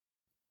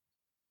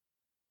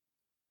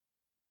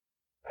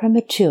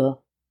Premature.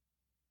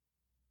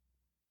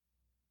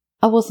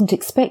 I wasn't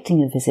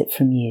expecting a visit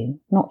from you,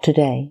 not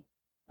today,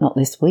 not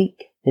this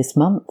week, this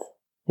month,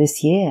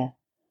 this year.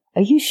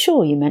 Are you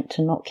sure you meant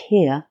to knock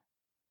here?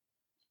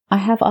 I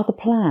have other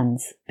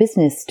plans,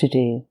 business to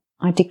do.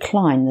 I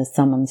decline the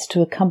summons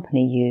to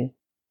accompany you.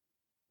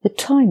 The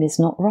time is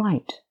not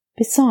right.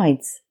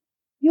 Besides,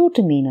 your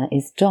demeanour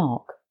is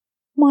dark.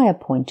 My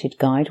appointed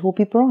guide will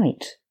be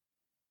bright.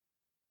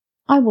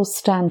 I will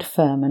stand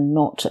firm and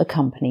not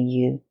accompany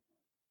you.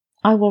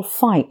 I will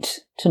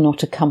fight to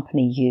not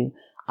accompany you.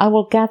 I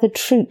will gather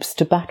troops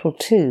to battle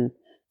too,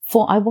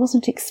 for I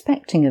wasn't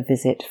expecting a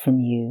visit from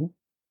you.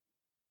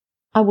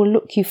 I will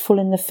look you full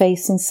in the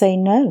face and say,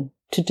 no,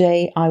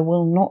 today I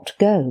will not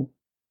go.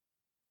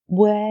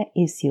 Where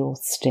is your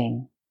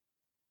sting?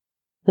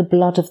 The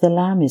blood of the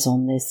Lamb is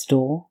on this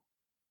door.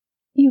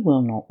 You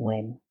will not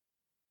win.